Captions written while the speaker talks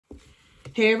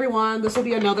Hey everyone, this will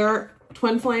be another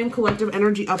Twin Flame Collective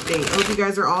Energy update. I hope you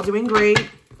guys are all doing great.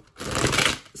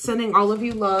 Sending all of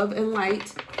you love and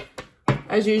light.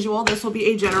 As usual, this will be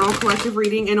a general collective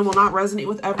reading and it will not resonate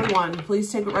with everyone. Please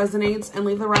take what resonates and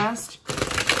leave the rest.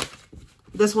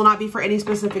 This will not be for any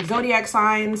specific zodiac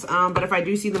signs, but if I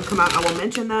do see them come out, I will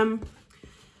mention them.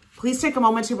 Please take a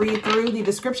moment to read through the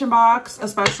description box,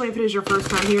 especially if it is your first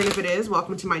time here, and if it is,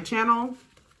 welcome to my channel.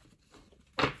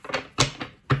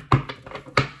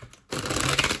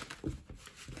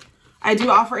 I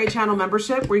do offer a channel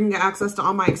membership where you can get access to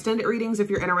all my extended readings. If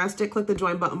you're interested, click the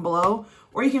join button below,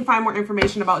 or you can find more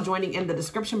information about joining in the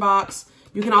description box.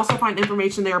 You can also find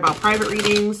information there about private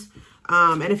readings.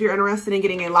 And if you're interested in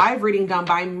getting a live reading done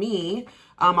by me,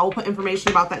 I will put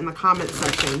information about that in the comments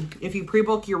section. If you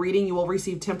pre-book your reading, you will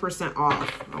receive 10%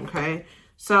 off, okay?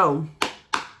 So,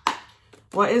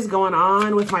 what is going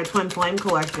on with my Twin Flame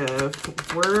Collective?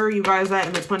 Where are you guys at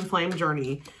in the Twin Flame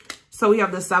journey? So, we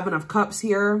have the Seven of Cups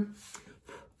here.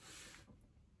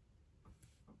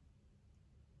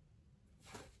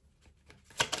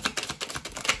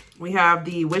 We have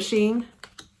the wishing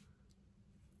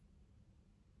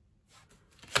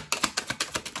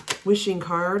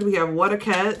card. We have what a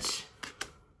catch.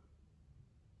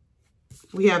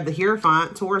 We have the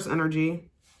Hierophant, Taurus energy.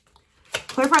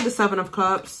 Clarify the Seven of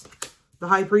Cups, the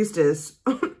High Priestess.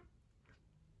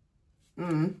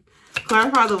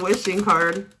 Clarify the wishing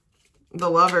card, the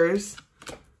Lovers,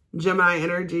 Gemini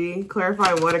energy.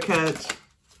 Clarify what a catch,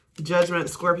 Judgment,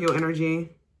 Scorpio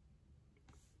energy.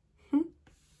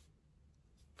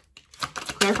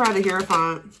 Clarify the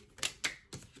Hierophant,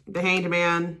 the Hanged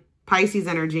Man, Pisces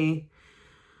energy.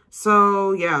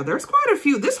 So, yeah, there's quite a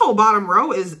few. This whole bottom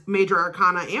row is major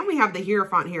arcana, and we have the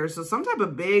Hierophant here. So, some type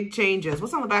of big changes.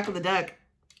 What's on the back of the deck?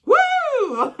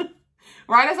 Woo!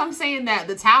 Right as I'm saying that,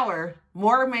 the Tower,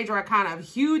 more major arcana,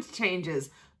 huge changes,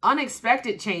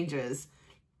 unexpected changes,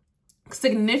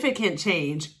 significant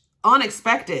change,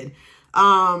 unexpected.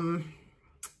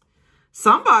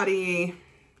 Somebody...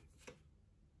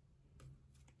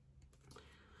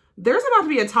 There's about to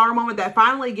be a Tower moment that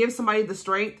finally gives somebody the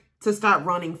strength to stop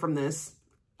running from this.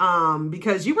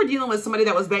 Because you were dealing with somebody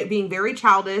that was being very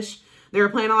childish. They were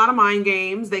playing a lot of mind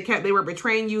games. They were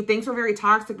betraying you. Things were very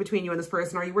toxic between you and this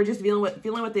person, or you were just dealing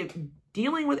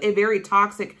with a very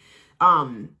toxic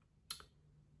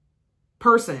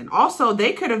person. Also,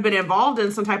 they could have been involved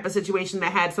in some type of situation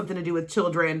that had something to do with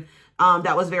children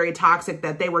that was very toxic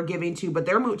that they were giving to, but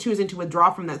they're choosing to withdraw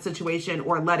from that situation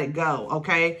or let it go,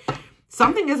 okay?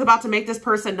 Something is about to make this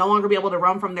person no longer be able to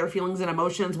run from their feelings and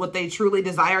emotions, what they truly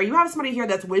desire. You have somebody here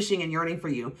that's wishing and yearning for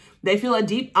you. They feel a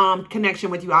deep connection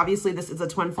with you. Obviously, this is a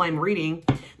Twin Flame reading.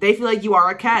 They feel like you are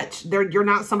a catch. You're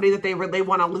not somebody that they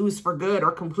want to lose for good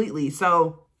or completely.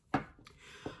 So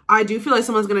I do feel like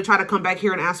someone's going to try to come back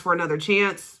here and ask for another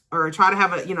chance or try to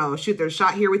have a, shoot their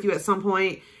shot here with you at some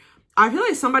point. I feel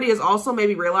like somebody is also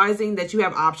maybe realizing that you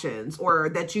have options or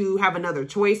that you have another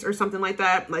choice or something like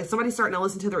that. Like somebody's starting to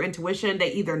listen to their intuition.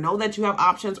 They either know that you have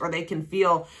options or they can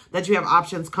feel that you have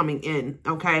options coming in.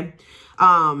 Okay.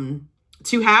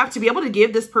 To be able to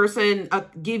give this person,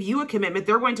 give you a commitment,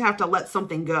 they're going to have to let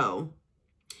something go.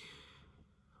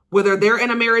 Whether they're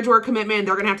in a marriage or a commitment,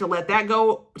 they're going to have to let that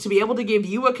go to be able to give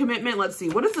you a commitment. Let's see.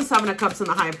 What is the Seven of Cups and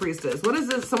the High Priestess? What is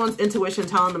this? Someone's intuition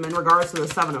telling them in regards to the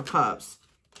Seven of Cups?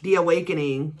 The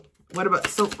awakening. What about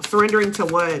surrendering to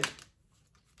what?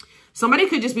 Somebody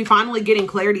could just be finally getting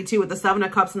clarity too with the Seven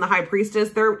of Cups and the High Priestess.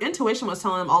 Their intuition was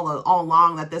telling them all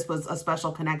along that this was a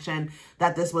special connection,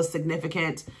 that this was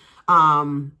significant.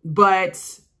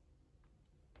 But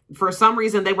for some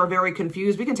reason, they were very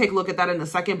confused. We can take a look at that in a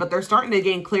second, but they're starting to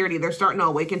gain clarity. They're starting to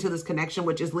awaken to this connection,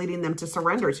 which is leading them to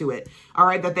surrender to it. All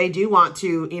right, that they do want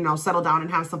to, settle down and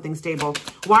have something stable.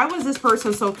 Why was this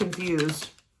person so confused?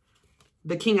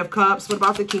 The King of Cups. What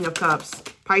about the King of Cups?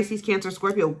 Pisces, Cancer,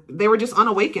 Scorpio. They were just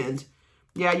unawakened.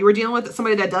 Yeah, you were dealing with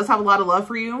somebody that does have a lot of love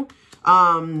for you.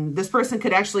 This person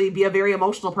could actually be a very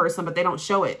emotional person, but they don't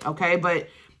show it, okay? But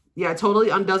yeah, totally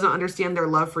doesn't understand their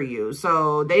love for you.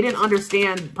 So they didn't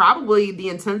understand probably the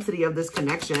intensity of this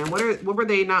connection. What were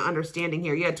they not understanding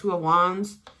here? Yeah, Two of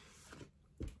Wands.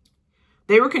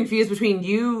 They were confused between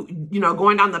you,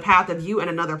 going down the path of you and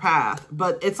another path.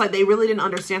 But it's like they really didn't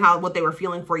understand what they were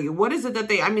feeling for you. What is it that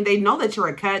they know that you're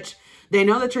a catch. They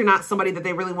know that you're not somebody that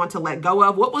they really want to let go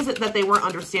of. What was it that they weren't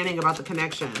understanding about the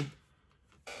connection?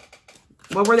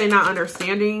 What were they not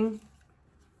understanding?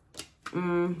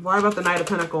 Why about the Knight of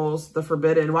Pentacles, the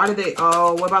Forbidden? Why did they,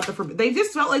 what about the Forbidden? They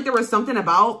just felt like there was something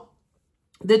about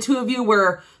the two of you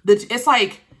where it's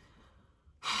like,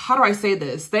 how do I say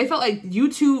this? They felt like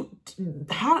you two,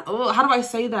 how do I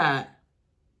say that?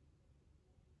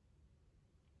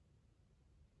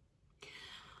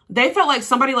 They felt like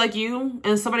somebody like you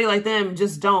and somebody like them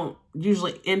just don't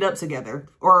usually end up together,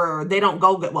 or they don't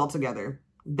go get well together.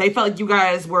 They felt like you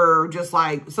guys were just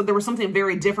like, so there was something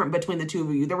very different between the two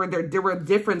of you. There were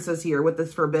differences here with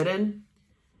this forbidden.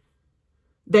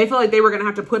 They felt like they were going to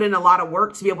have to put in a lot of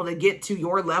work to be able to get to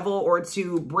your level, or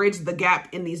to bridge the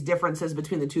gap in these differences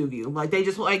between the two of you. Like they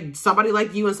just, like somebody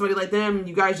like you and somebody like them,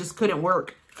 you guys just couldn't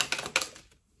work.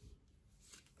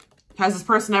 Has this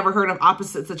person ever heard of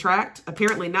opposites attract?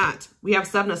 Apparently not. We have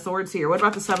Seven of Swords here. What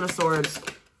about the Seven of Swords?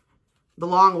 The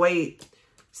long wait.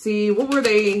 See, what were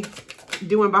they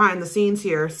doing behind the scenes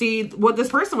here? See, what this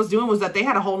person was doing was that they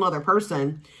had a whole nother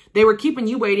person. They were keeping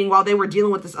you waiting while they were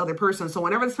dealing with this other person. So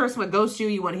whenever this person would ghost you,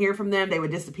 you wouldn't hear from them. They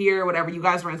would disappear. Whatever, you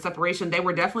guys were in separation. They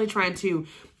were definitely trying to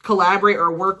collaborate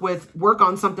or work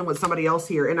on something with somebody else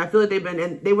here. And I feel like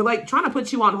they were like trying to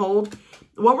put you on hold.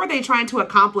 What were they trying to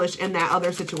accomplish in that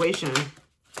other situation?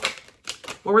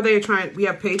 What were they trying? We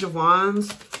have Page of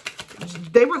Wands.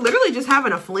 They were literally just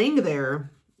having a fling there.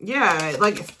 Yeah,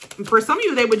 like for some of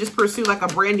you, they would just pursue like a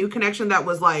brand new connection that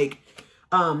was like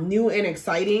new and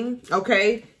exciting,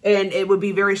 okay? And it would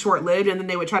be very short-lived, and then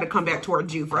they would try to come back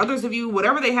towards you. For others of you,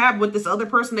 whatever they have with this other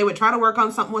person, they would try to work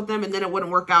on something with them, and then it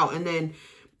wouldn't work out. And then,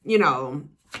 you know,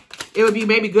 it would be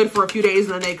maybe good for a few days,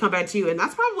 and then they come back to you. And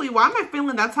that's probably why am I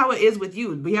feeling that's how it is with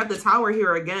you. We have the Tower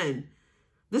here again.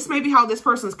 This may be how this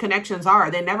person's connections are.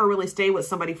 They never really stay with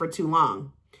somebody for too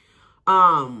long.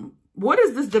 What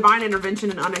is this divine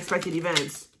intervention and unexpected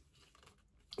events?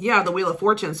 Yeah, the Wheel of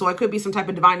Fortune. So it could be some type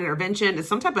of divine intervention. It's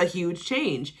some type of huge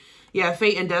change. Yeah,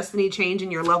 fate and destiny change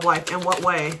in your love life. In what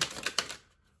way?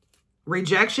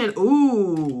 Rejection.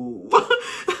 Ooh.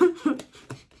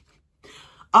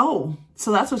 Oh,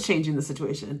 so that's what's changing the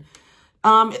situation.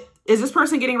 Is this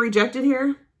person getting rejected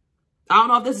here? I don't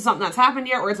know if this is something that's happened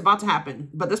yet or it's about to happen.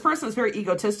 But this person is very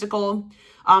egotistical.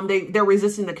 They're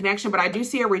resisting the connection. But I do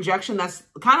see a rejection that's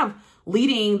kind of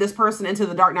leading this person into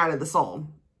the dark night of the soul.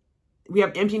 We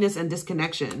have emptiness and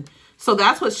disconnection. So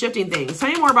that's what's shifting things.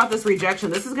 Tell me more about this rejection.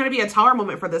 This is going to be a tower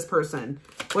moment for this person.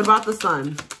 What about the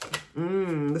Sun?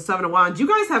 The Seven of Wands. You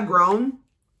guys have grown.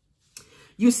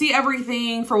 You see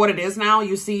everything for what it is now.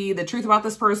 You see the truth about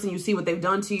this person. You see what they've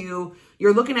done to you.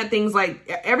 You're looking at things like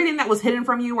everything that was hidden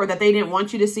from you or that they didn't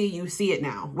want you to see, you see it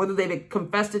now, whether they've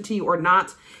confessed it to you or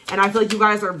not. And I feel like you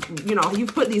guys are, you know,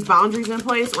 you've put these boundaries in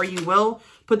place, or you will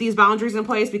put these boundaries in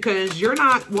place, because you're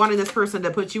not wanting this person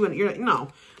to put you in,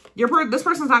 this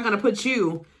person's not going to put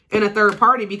you in a third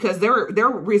party, because they're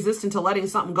resistant to letting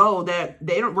something go that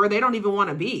they don't even want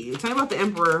to be. Tell me about the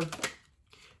Emperor.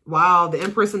 Wow, the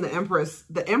Empress and the Empress.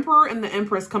 The Emperor and the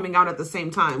Empress coming out at the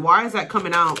same time. Why is that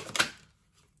coming out?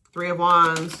 Three of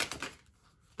Wands,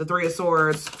 the Three of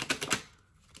Swords,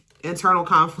 internal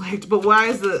conflict. But why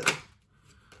is the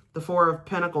Four of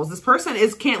Pentacles? This person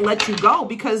can't let you go,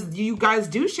 because you guys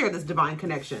do share this divine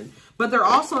connection. But they're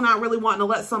also not really wanting to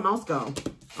let something else go.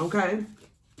 Okay?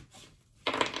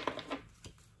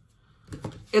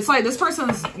 It's like this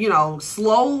person's, you know,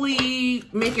 slowly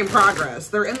making progress.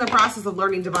 They're in the process of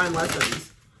learning divine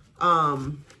lessons.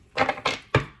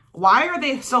 Why are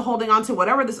they still holding on to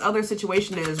whatever this other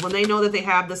situation is when they know that they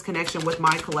have this connection with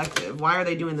my collective? Why are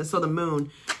they doing this? So the Moon.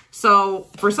 So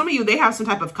for some of you, they have some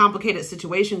type of complicated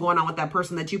situation going on with that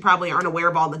person that you probably aren't aware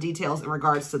of all the details in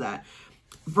regards to that.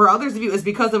 For others of you, it's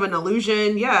because of an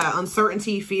illusion. Yeah,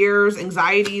 uncertainty, fears,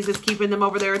 anxieties is keeping them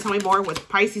over there. Tell me more with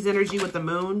Pisces energy with the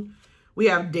Moon. We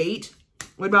have Date.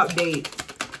 What about Date?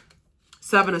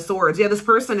 Seven of Swords. Yeah, this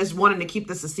person is wanting to keep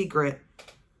this a secret.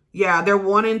 Yeah, they're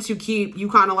wanting to keep you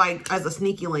kind of like as a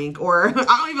sneaky link, or I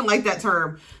don't even like that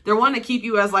term. They're wanting to keep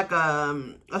you as like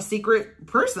a secret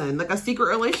person, like a secret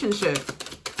relationship.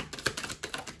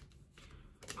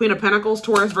 Queen of Pentacles,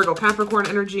 Taurus, Virgo, Capricorn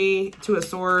energy, Two of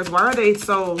Swords. Why are they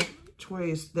so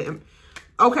choice?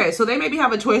 Okay, so they maybe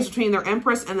have a choice between their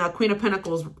Empress and the Queen of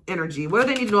Pentacles energy. What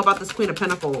do they need to know about this Queen of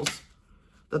Pentacles?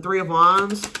 The Three of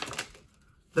Wands,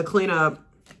 the Queen of,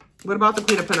 what about the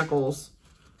Queen of Pentacles?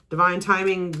 Divine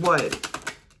timing, what?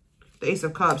 The Ace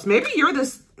of Cups. Maybe you're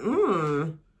this,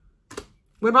 What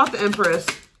about the Empress?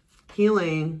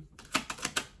 Healing.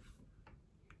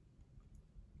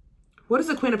 What does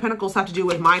the Queen of Pentacles have to do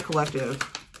with my collective?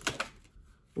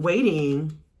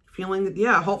 Waiting. Feeling,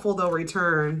 yeah, hopeful they'll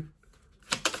return.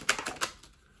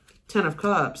 Ten of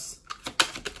Cups.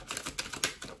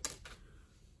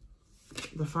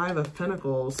 The Five of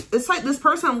Pentacles. It's like this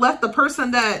person left the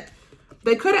person that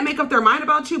they couldn't make up their mind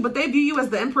about you, but they view you as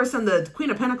the Empress and the Queen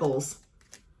of Pentacles.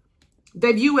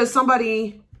 They view you as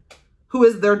somebody who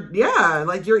is their, yeah,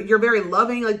 like you're very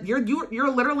loving. Like you're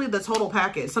literally the total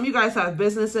package. Some of you guys have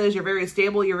businesses. You're very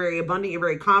stable. You're very abundant. You're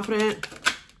very confident.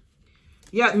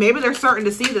 Yeah, maybe they're starting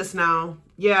to see this now.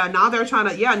 Yeah, now they're trying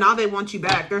to, yeah, now they want you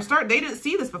back. They didn't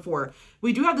see this before.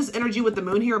 We do have this energy with the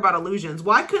moon here about illusions.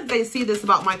 Why couldn't they see this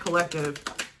about my collective?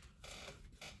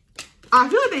 I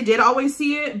feel like they did always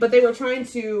see it, but they were trying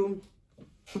to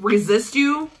resist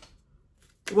you.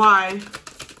 Why?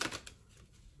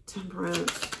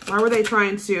 Temperance. Why were they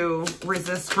trying to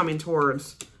resist coming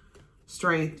towards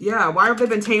Strength? Yeah, why have they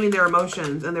been taming their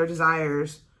emotions and their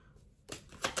desires?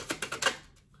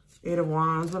 Eight of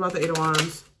Wands. What about the Eight of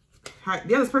Wands?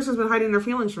 Yeah, this person's been hiding their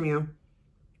feelings from you.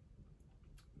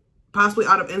 Possibly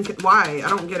out of... Why? I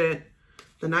don't get it.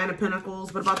 The Nine of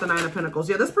Pentacles. What about the Nine of Pentacles?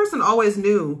 Yeah, this person always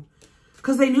knew.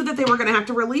 Because they knew that they were going to have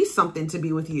to release something to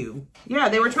be with you. Yeah,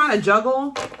 they were trying to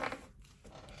juggle.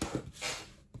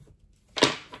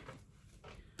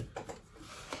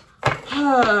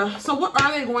 So what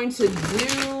are they going to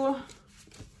do?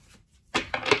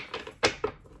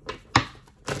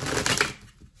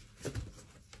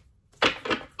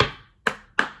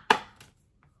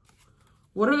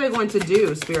 What are they going to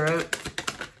do, Spirit?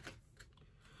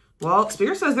 Well,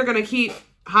 Spirit says they're going to keep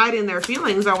hiding their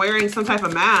feelings or wearing some type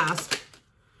of mask.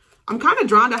 I'm kind of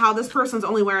drawn to how this person's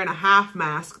only wearing a half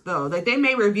mask, though. Like, they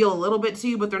may reveal a little bit to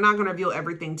you, but they're not going to reveal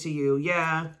everything to you.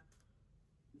 Yeah.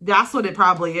 That's what it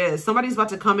probably is. Somebody's about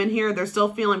to come in here. They're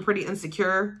still feeling pretty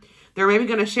insecure. They're maybe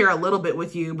going to share a little bit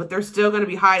with you, but they're still going to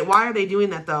be hiding. Why are they doing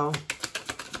that, though?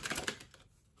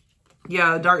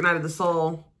 Yeah, Dark Night of the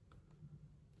Soul.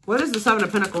 What is the Seven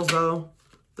of Pentacles, though?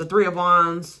 The Three of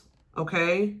Wands.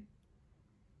 Okay.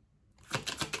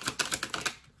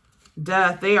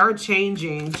 Death. They are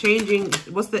changing. Changing.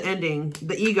 What's the ending?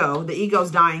 The ego. The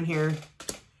ego's dying here.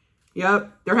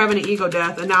 Yep. They're having an ego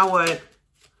death. And now what?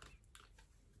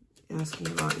 Asking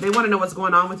about. They want to know what's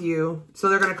going on with you. So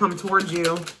they're going to come towards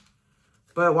you.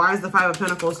 But why is the Five of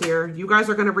Pentacles here? You guys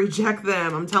are going to reject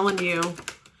them. I'm telling you.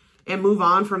 And move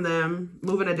on from them.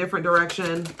 Move in a different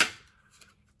direction.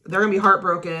 They're going to be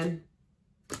heartbroken.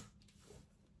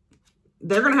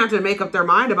 They're going to have to make up their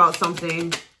mind about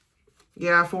something.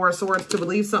 Yeah, Four of Swords, to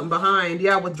leave something behind.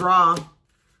 Yeah, withdraw.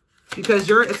 Because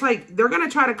it's like, they're going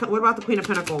to try to, what about the Queen of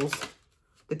Pentacles?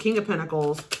 The King of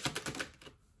Pentacles.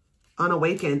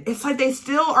 Unawakened. It's like they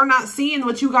still are not seeing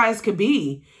what you guys could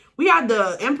be. We had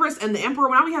the Empress and the Emperor.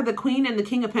 Now we have the Queen and the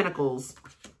King of Pentacles.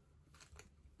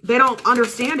 They don't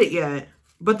understand it yet.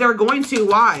 But they're going to.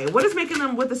 Why? What is making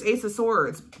them with this Ace of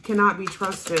Swords? Cannot be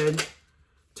trusted.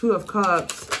 Two of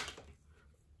Cups.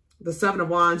 The Seven of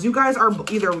Wands. You guys are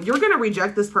either, you're going to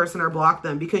reject this person or block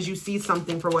them because you see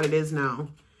something for what it is now.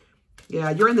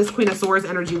 Yeah, you're in this Queen of Swords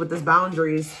energy with this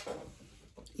boundaries.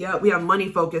 Yeah, we have money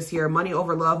focus here. Money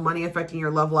over love. Money affecting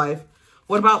your love life.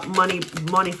 What about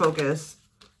money focus?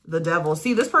 The Devil.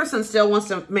 See, this person still wants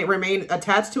to remain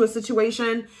attached to a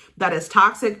situation that is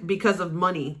toxic because of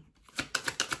money.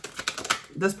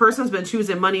 This person's been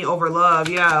choosing money over love.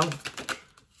 Yeah.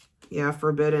 Yeah,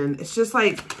 forbidden. It's just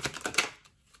like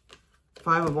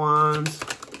Five of Wands.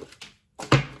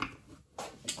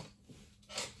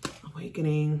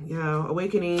 Awakening. Yeah,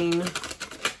 awakening.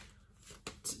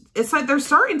 It's like they're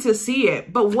starting to see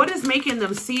it. But what is making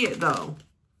them see it, though?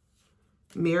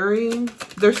 Mirroring.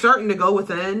 They're starting to go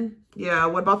within. Yeah,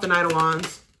 what about the Knight of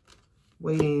Wands?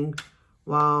 Waiting.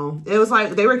 Wow. It was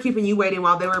like they were keeping you waiting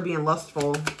while they were being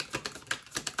lustful.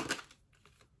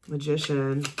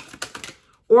 Magician.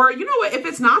 Or, you know what? If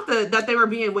it's not that they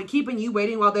were keeping you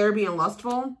waiting while they were being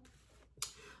lustful,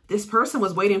 this person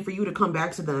was waiting for you to come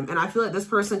back to them. And I feel like this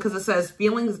person, because it says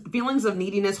feelings of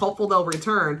neediness, hopeful they'll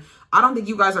return. I don't think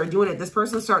you guys are doing it. This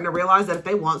person's starting to realize that if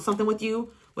they want something with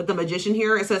you, with the Magician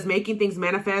here, it says making things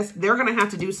manifest, they're going to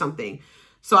have to do something.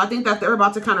 So I think that they're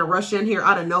about to kind of rush in here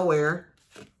out of nowhere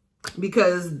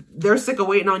because they're sick of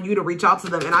waiting on you to reach out to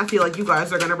them. And I feel like you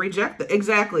guys are going to reject it.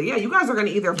 Exactly. Yeah, you guys are going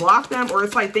to either block them or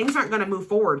it's like things aren't going to move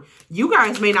forward. You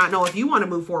guys may not know if you want to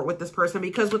move forward with this person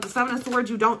because with the Seven of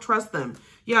Swords, you don't trust them.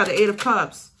 Yeah, the Eight of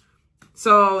Cups.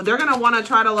 So they're going to want to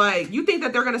try to you think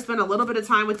that they're going to spend a little bit of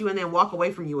time with you and then walk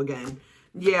away from you again.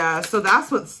 Yeah, so that's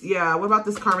what about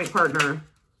this karmic partner?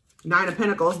 Nine of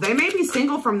Pentacles. They may be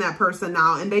single from that person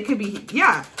now and they could be,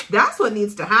 yeah, that's what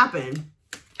needs to happen.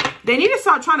 They need to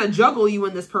start trying to juggle you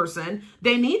and this person.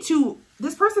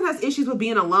 This person has issues with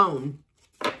being alone.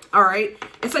 All right.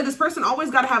 It's like this person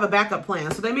always got to have a backup plan.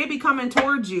 So they may be coming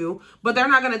towards you, but they're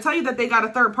not going to tell you that they got a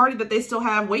third party that they still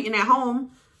have waiting at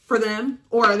home for them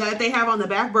or that they have on the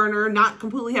back burner, not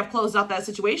completely have closed out that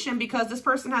situation because this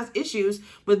person has issues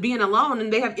with being alone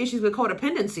and they have issues with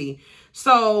codependency.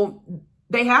 So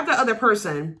they have the other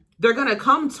person. They're going to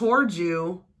come towards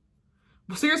you.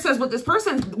 Spirit says what this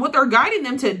person, what they're guiding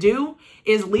them to do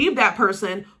is leave that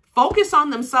person, focus on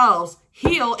themselves,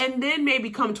 heal, and then maybe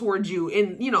come towards you.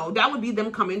 And, you know, that would be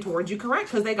them coming towards you,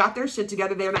 correct? Because they got their shit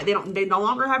together. They no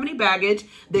longer have any baggage.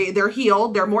 They're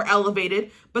healed. They're more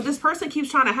elevated. But this person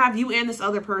keeps trying to have you and this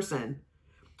other person.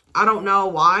 I don't know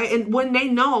why. And when they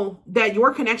know that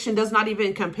your connection does not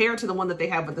even compare to the one that they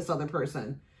have with this other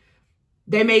person.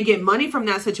 They may get money from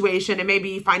that situation. It may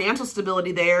be financial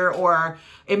stability there, or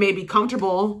it may be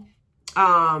comfortable.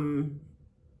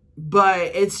 But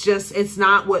it's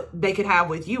not what they could have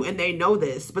with you. And they know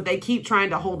this, but they keep trying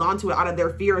to hold on to it out of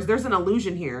their fears. There's an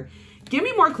illusion here. Give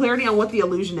me more clarity on what the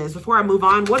illusion is before I move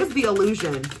on. What is the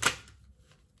illusion?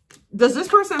 Does this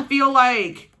person feel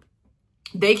like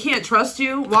they can't trust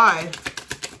you? Why?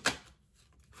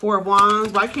 Four of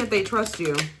Wands. Why can't they trust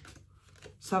you?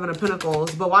 Seven of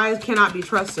Pentacles. But why cannot be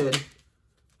trusted?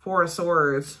 Four of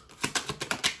Swords.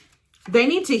 They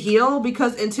need to heal,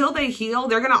 because until they heal,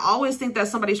 they're going to always think that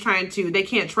somebody's they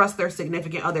can't trust their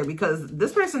significant other, because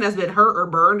this person has been hurt or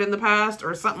burned in the past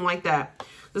or something like that.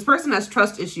 This person has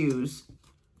trust issues.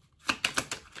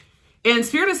 And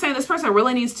Spirit is saying this person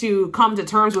really needs to come to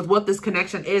terms with what this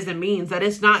connection is and means, that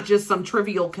it's not just some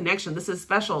trivial connection. This is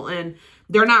special, and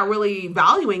they're not really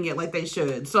valuing it like they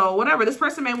should. So whatever, this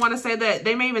person may want to say that,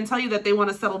 they may even tell you that they want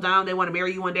to settle down, they want to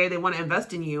marry you one day, they want to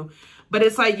invest in you. But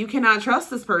it's like, you cannot trust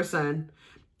this person,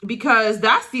 because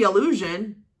that's the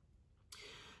illusion.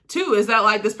 Two, is that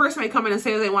like this person may come in and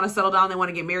say they want to settle down, they want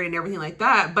to get married and everything like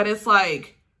that. But it's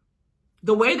like,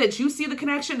 the way that you see the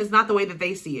connection is not the way that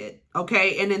they see it.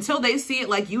 Okay. And until they see it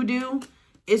like you do,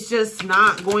 it's just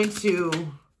not going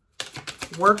to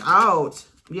work out.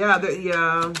 Yeah.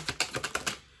 Yeah.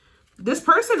 This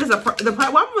person is the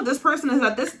problem with this person is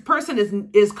that this person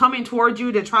is coming towards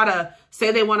you to try to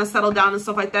say they want to settle down and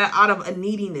stuff like that out of a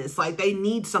neediness. Like they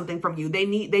need something from you. They're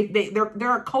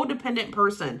a codependent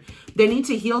person. They need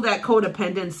to heal that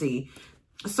codependency.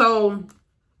 So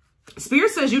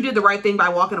Spirit says you did the right thing by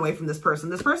walking away from this person.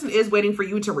 This person is waiting for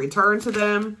you to return to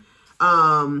them.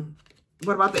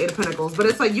 What about the Eight of Pentacles? But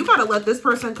it's like, you got to let this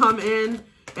person come in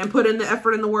and put in the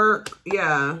effort and the work.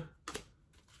 Yeah.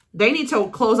 They need to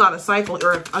close out a cycle,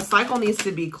 or a cycle needs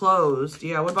to be closed.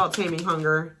 Yeah. What about Taming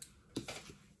Hunger?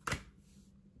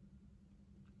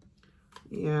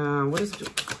 Yeah. What is it?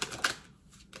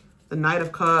 The Knight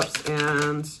of Cups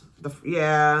and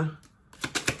yeah.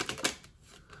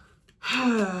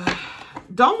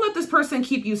 Don't let this person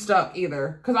keep you stuck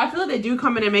either, because I feel like they do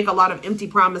come in and make a lot of empty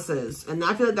promises, and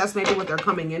I feel like that's maybe what they're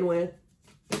coming in with.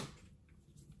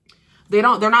 They're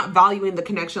not valuing the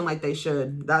connection like they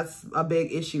should. That's a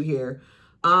big issue here.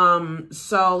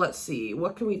 So let's see,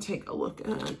 what can we take a look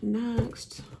at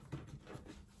next?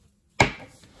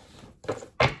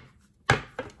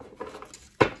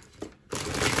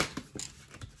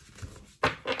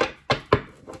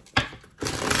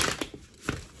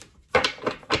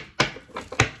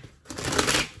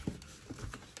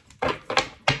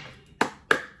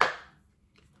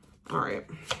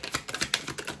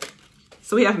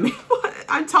 So we have,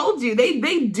 I told you,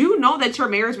 they do know that you're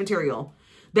marriage material.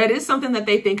 That is something that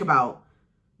they think about.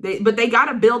 But they got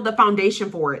to build the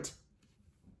foundation for it.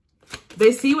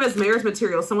 They see you as marriage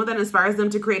material, someone that inspires them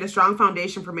to create a strong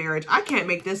foundation for marriage. I can't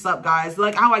make this up, guys.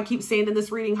 Like how I keep saying in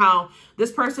this reading, how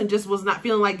this person just was not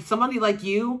feeling like somebody like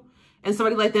you and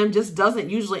somebody like them just doesn't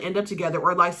usually end up together,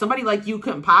 or like somebody like you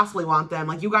couldn't possibly want them.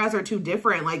 Like you guys are too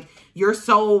different. Like you're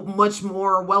so much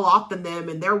more well off than them,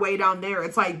 and they're way down there.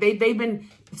 It's like they've been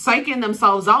psyching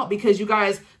themselves out because you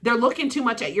guys, they're looking too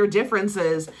much at your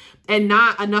differences and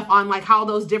not enough on like how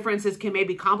those differences can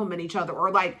maybe complement each other,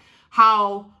 or like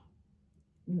how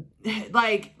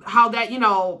that, you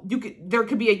know, there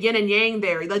could be a yin and yang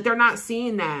there. Like they're not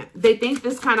seeing that. They think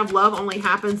this kind of love only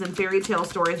happens in fairy tale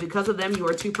stories. Because of them, you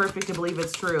are too perfect to believe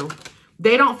it's true.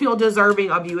 They don't feel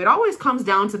deserving of you. It always comes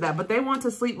down to that, but they want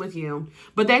to sleep with you.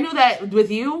 But they knew that with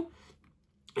you,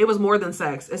 it was more than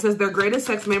sex. It says their greatest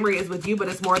sex memory is with you, but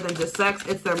it's more than just sex.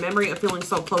 It's their memory of feeling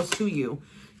so close to you.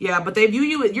 Yeah, but they view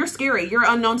you, you're scary. You're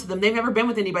unknown to them. They've never been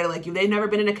with anybody like you. They've never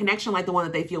been in a connection like the one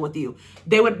that they feel with you.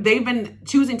 They've been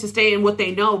choosing to stay in what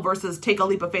they know versus take a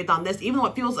leap of faith on this, even though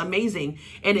it feels amazing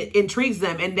and it intrigues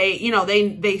them. And they, you know,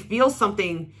 they feel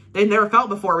something they've never felt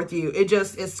before with you. It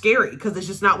just is scary because it's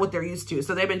just not what they're used to.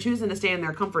 So they've been choosing to stay in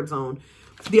their comfort zone.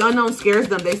 The unknown scares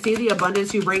them. They see the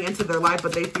abundance you bring into their life,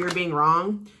 but they fear being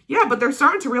wrong. Yeah, but they're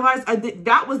starting to realize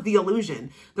that was the illusion.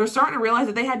 They're starting to realize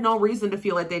that they had no reason to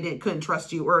feel like they couldn't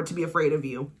trust you or to be afraid of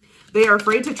you. They are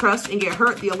afraid to trust and get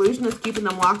hurt. The illusion is keeping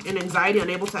them locked in anxiety,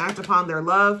 unable to act upon their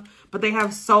love, but they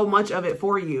have so much of it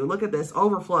for you. Look at this,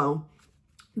 overflow.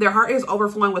 Their heart is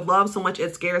overflowing with love so much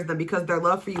it scares them because their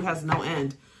love for you has no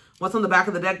end. what's on the back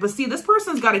of the deck. But see, this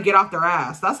person's got to get off their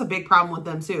ass. That's a big problem with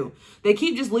them too. They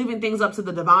keep just leaving things up to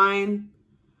the divine,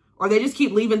 or they just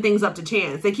keep leaving things up to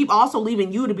chance. They keep also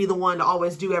leaving you to be the one to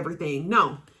always do everything.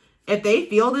 No, if they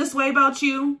feel this way about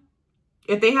you,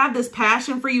 if they have this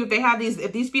passion for you,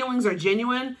 if these feelings are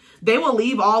genuine, they will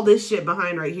leave all this shit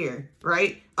behind right here,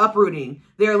 right? Uprooting.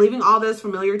 They're leaving all this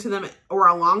familiar to them or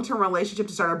a long-term relationship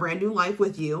to start a brand new life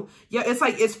with you. Yeah, it's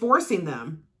like it's forcing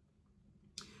them.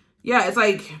 Yeah, it's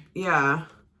like, yeah,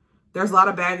 there's a lot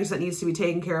of baggage that needs to be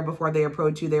taken care of before they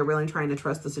approach you. They're really trying to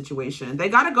trust the situation. They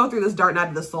got to go through this dark night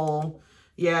of the soul.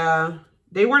 Yeah,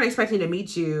 they weren't expecting to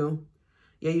meet you.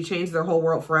 Yeah, you changed their whole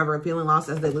world forever, feeling lost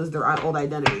as they lose their old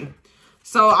identity.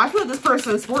 So I feel like this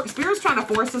person, Spirit's trying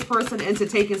to force this person into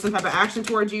taking some type of action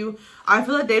towards you. I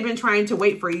feel like they've been trying to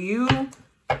wait for you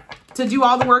to do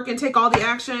all the work and take all the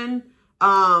action.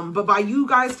 But by you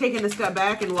guys taking a step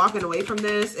back and walking away from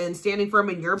this and standing firm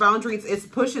in your boundaries, it's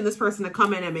pushing this person to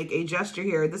come in and make a gesture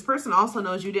here. This person also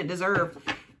knows you didn't deserve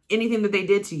anything that they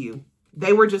did to you.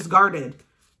 They were just guarded.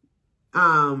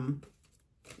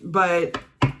 But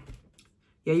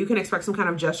yeah, you can expect some kind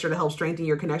of gesture to help strengthen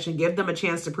your connection. Give them a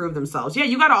chance to prove themselves. Yeah,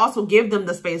 you got to also give them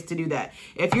the space to do that.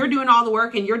 If you're doing all the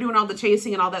work and you're doing all the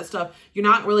chasing and all that stuff, you're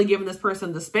not really giving this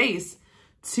person the space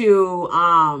to,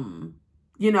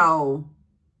 you know,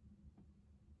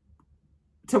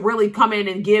 to really come in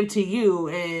and give to you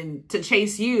and to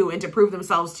chase you and to prove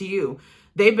themselves to you.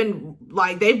 They've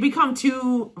become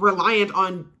too reliant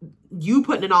on you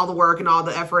putting in all the work and all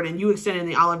the effort and you extending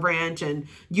the olive branch and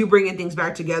you bringing things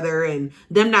back together and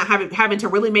them not having to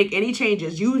really make any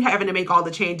changes. You having to make all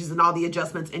the changes and all the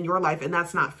adjustments in your life. And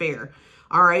that's not fair.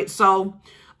 All right. So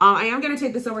I am going to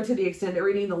take this over to the extended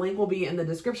reading. The link will be in the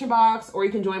description box, or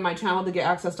you can join my channel to get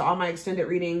access to all my extended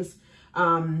readings.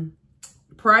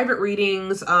 Private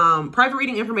reading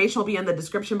information will be in the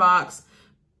description box.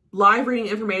 Live reading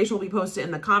information will be posted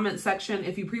in the comment section.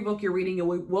 If you pre-book your reading, you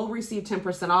will receive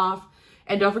 10% off.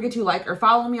 And don't forget to like or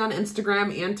follow me on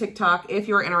Instagram and TikTok if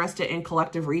you're interested in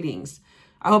collective readings.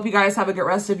 I hope you guys have a good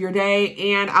rest of your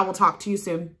day, and I will talk to you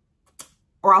soon.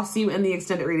 Or I'll see you in the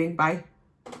extended reading. Bye.